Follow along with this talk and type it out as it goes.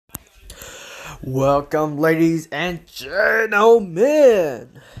Welcome, ladies and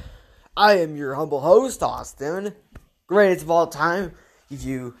gentlemen. I am your humble host, Austin. Greatest of all time. If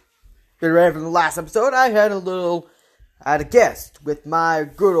you been ready from the last episode, I had a guest with my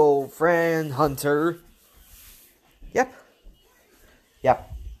good old friend Hunter. Yep.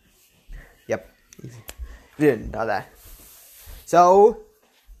 You didn't know that. So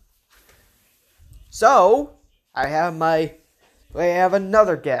I have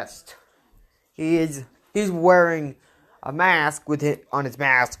another guest. He's wearing a mask with it on his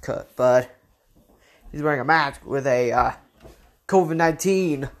mask cut, but he's wearing a mask with a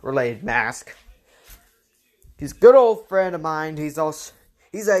COVID-19 related mask. He's a good old friend of mine. He's a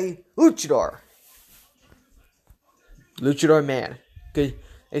luchador. Luchador man. Good.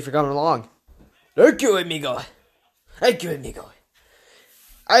 Thanks for coming along. Thank you, amigo. I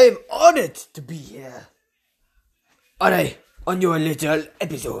am honored to be here on your little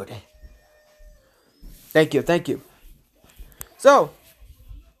episode. Thank you. So,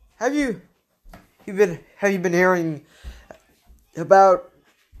 have you been hearing about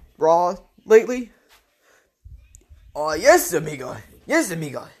Raw lately? Oh, yes, amigo.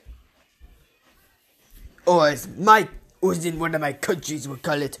 Or as in one of my countries would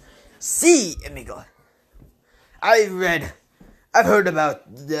call it, sí, amigo. I've heard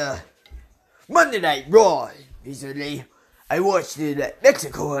about the Monday Night Raw recently. I watched it at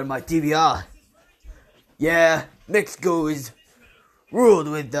Mexico on my DVR. Yeah, Mexico is ruled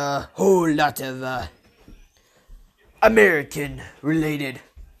with a whole lot of American-related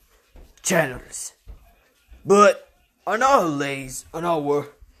channels. But it's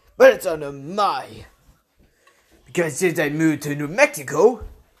under my. Because since I moved to New Mexico,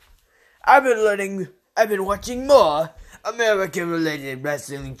 I've been watching more American-related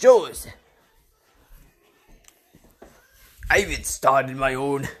wrestling shows. I even started my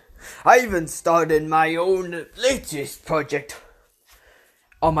own latest project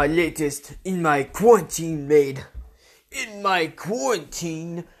in my quarantine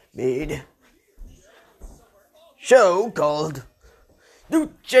made show called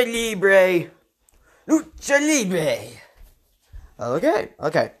Lucha Libre.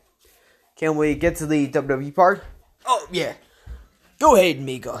 Okay. Can we get to the WWE part? Oh yeah. Go ahead,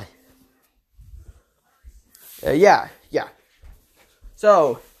 amigo. Yeah.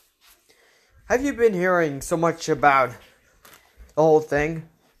 So, have you been hearing so much about the whole thing?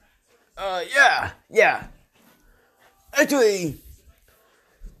 Yeah. Actually,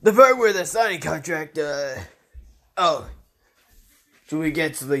 the part where the signing contract, should we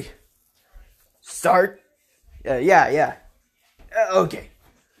get to the start? Yeah. Okay.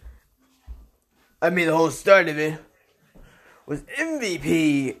 I mean, the whole start of it was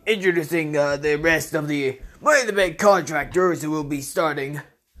MVP introducing the rest of the Money in the Bank contractors who will be starting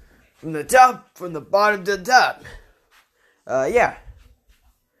from the bottom to the top. Yeah.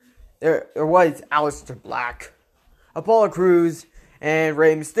 There was Aleister Black, Apollo Crews, and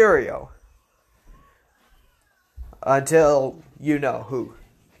Rey Mysterio. Until you know who.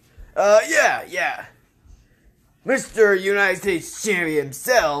 Yeah. Mr. United States Champion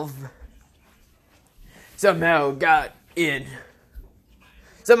himself somehow got in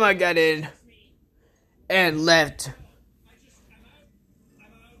and left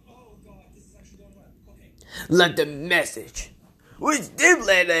a message, which did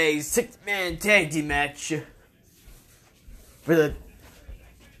lead a 6-man tag team match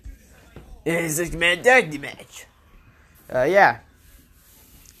Yeah.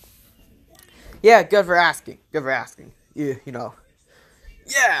 Yeah, good for asking. You know.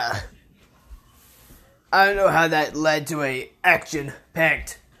 Yeah. I don't know how that led to a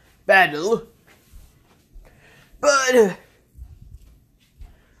action-packed battle, but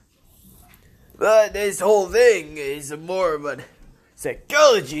this whole thing is more of a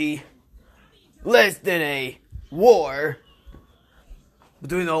psychology, less than a war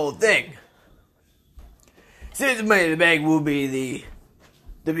between the whole thing. Since Money in the Bank will be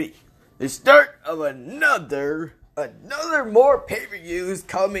the start of another more pay-per-views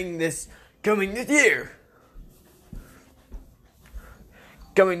coming this year.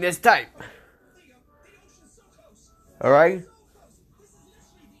 Coming this time. Alright?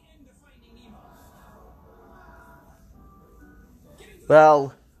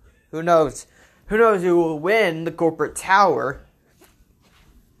 Well, who knows? Who knows who will win the corporate tower?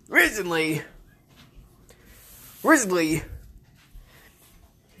 Recently,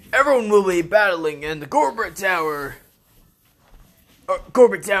 everyone will be battling, and the corporate tower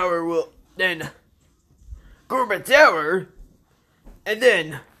and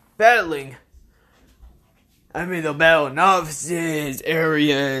then battling. I mean, they'll battle in offices,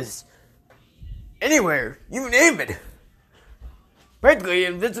 areas, anywhere, you name it. Practically,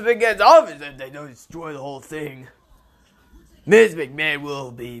 if Vince McMahon gets office and they don't destroy the whole thing, Ms. McMahon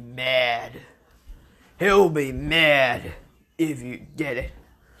will be mad. He'll be mad if you get it.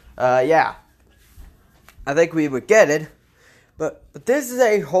 Yeah. I think we would get it. But this is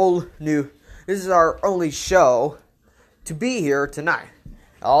this is our only show to be here tonight.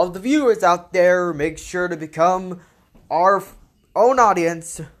 All of the viewers out there, make sure to become our own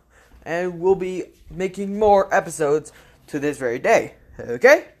audience, and we'll be making more episodes to this very day.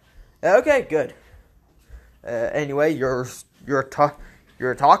 Okay? Okay, good. Anyway, your talk.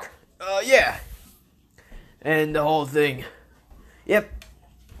 Yeah. And the whole thing. Yep.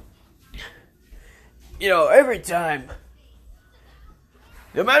 You know, every time,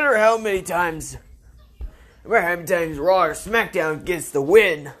 no matter how many times Raw or SmackDown gets the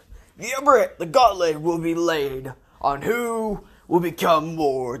win, the gauntlet will be laid on who will become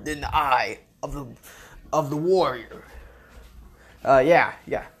more than the eye of the warrior. Yeah.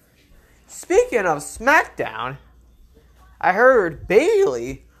 Speaking of SmackDown, I heard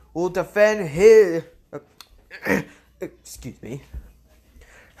Bayley will defend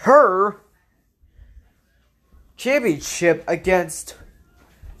her championship against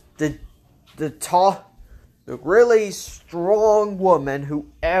the really strong woman who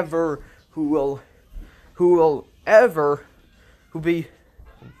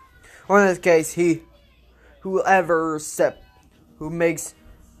makes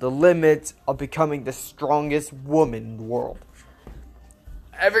the limit of becoming the strongest woman in the world.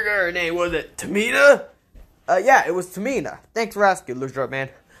 I forgot her name. Was it Tamina? Yeah, it was Tamina. Thanks for asking, luchadoreman.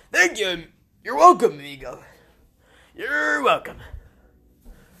 Thank you. You're welcome, amigo. You're welcome.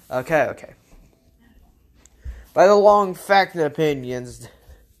 Okay. By the long fact and opinion,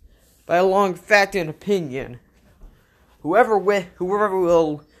 whoever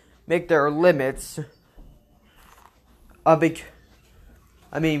will make their limits,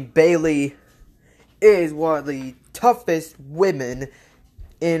 Bayley is one of the toughest women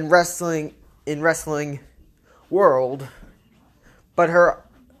in wrestling world, but her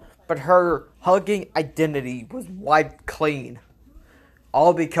hugging identity was wiped clean,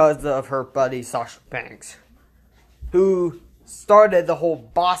 all because of her buddy Sasha Banks, who started the whole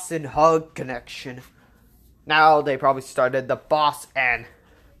boss and hug connection. Now they probably started the boss and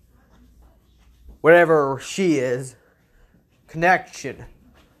whatever she is connection.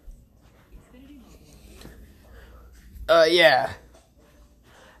 Yeah.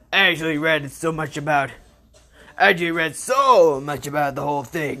 I actually read so much about the whole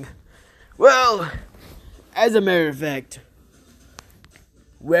thing. Well, as a matter of fact,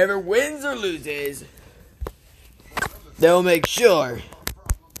 whoever wins or loses, they'll make sure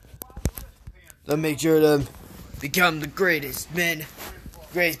to become the greatest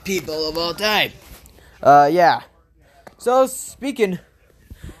people of all time. Yeah. So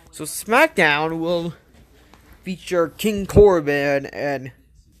SmackDown will feature King Corbin, and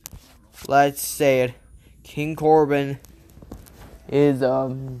let's say it, King Corbin is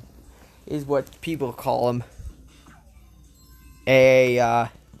what people call him,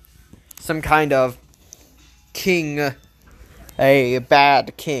 some kind of king, a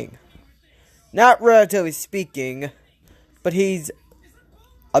bad king. Not relatively speaking, but he's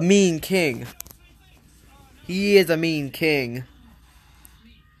a mean king. He is a mean king.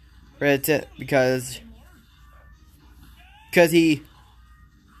 Because he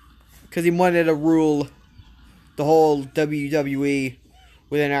wanted to rule the whole WWE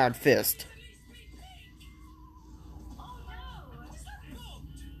with an iron fist.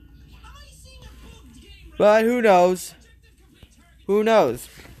 But who knows? Who knows?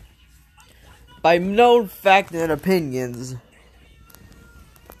 By known fact and opinions,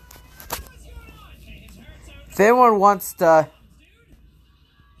 if anyone wants to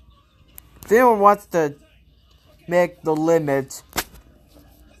make the limit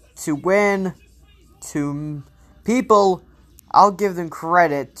to win to people, I'll give them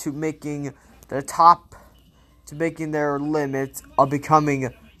credit to making their limit of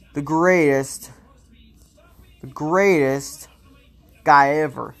becoming the greatest guy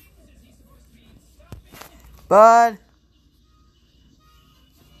ever. But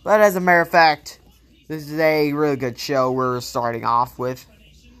as a matter of fact, this is a really good show we're starting off with.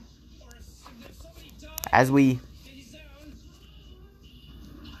 As we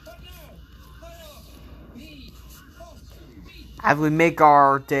make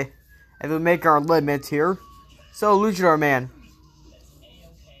our limits here. So, luchadoreman,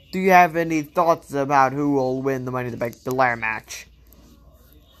 do you have any thoughts about who will win the Money in the Bank ladder match?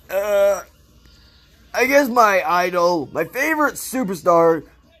 I guess my idol, my favorite superstar,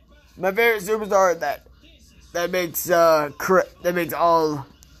 my favorite superstar that makes all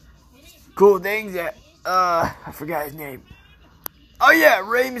cool things. I forgot his name. Oh yeah,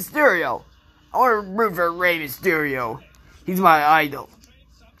 Rey Mysterio. I want to root for Rey Mysterio. He's my idol.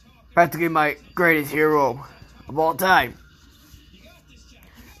 Practically my greatest hero of all time.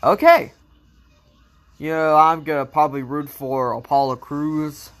 Okay. I'm gonna probably root for Apollo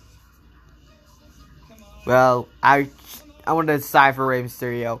Crews. Well, I want to decide for Rey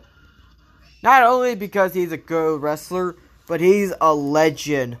Mysterio. Not only because he's a good wrestler, but he's a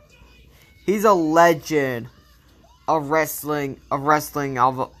legend. He's a legend of wrestling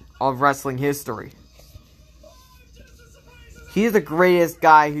history. He's the greatest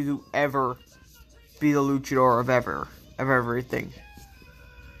guy who ever be the luchador of everything.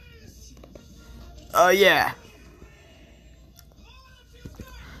 Yeah.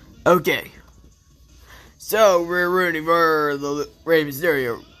 Okay. So we're rooting for the Rey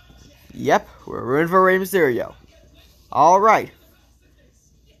Mysterio. Yep, we're rooting for Rey Mysterio. All right.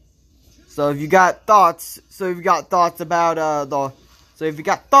 So if you got thoughts about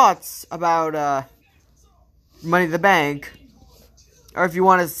Money in the Bank, or if you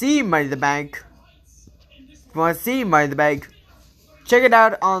want to see Money in the Bank, check it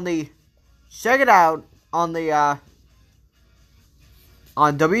out on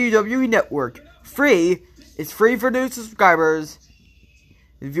WWE Network. Free. It's free for new subscribers.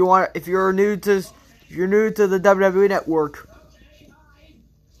 If you're new to the WWE Network,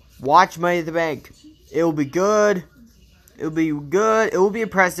 watch Money in the Bank. It will be good. It will be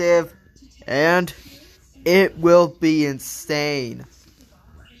impressive, and it will be insane.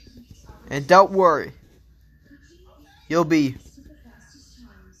 And don't worry, don't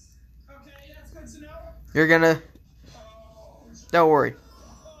worry.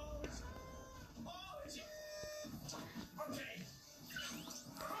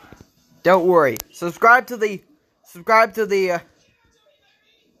 Don't worry. Subscribe to the WWE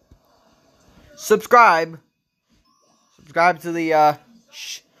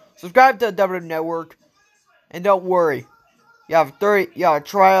Network, and don't worry. You have a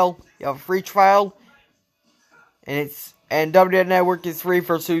free trial, and WWE Network is free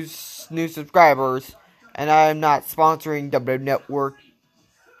for new subscribers. And I am not sponsoring WWE Network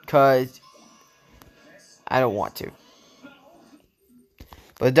because I don't want to.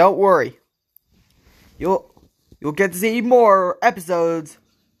 But don't worry. You'll get to see more episodes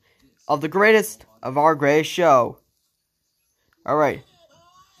of our greatest show. Alright.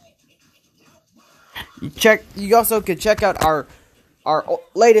 You also can check out our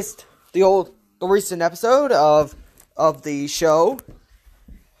latest, the recent episode of the show.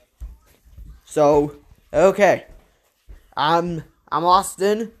 So, okay. I'm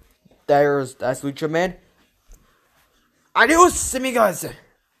Austin. That's luchadoreman. Adios, amigos.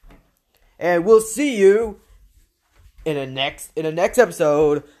 And we'll see you in the next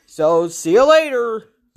episode. So see you later.